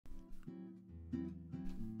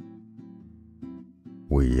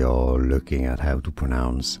We are looking at how to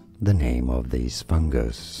pronounce the name of this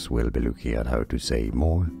fungus. We'll be looking at how to say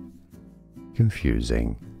more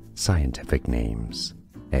confusing scientific names.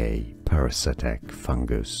 A parasitic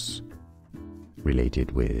fungus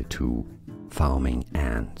related to farming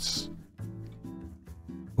ants.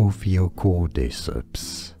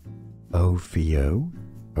 Ophiocordyceps.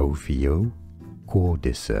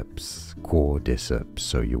 Cordyceps,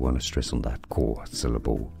 so you want to stress on that core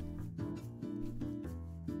syllable.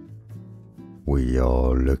 We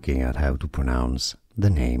are looking at how to pronounce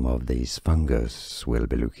the name of this fungus. We'll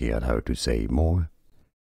be looking at how to say more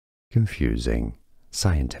confusing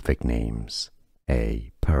scientific names.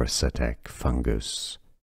 A parasitic fungus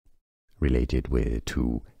related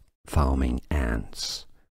to farming ants.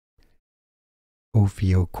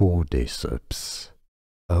 Ophiocordyceps.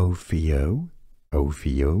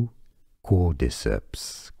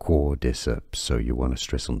 Cordyceps, so you want to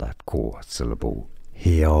stress on that core syllable.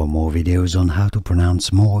 Here are more videos on how to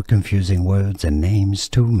pronounce more confusing words and names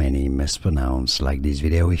too many mispronounced. Like this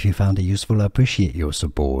video if you found it useful. I appreciate your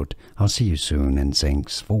support. I'll see you soon and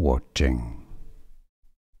thanks for watching.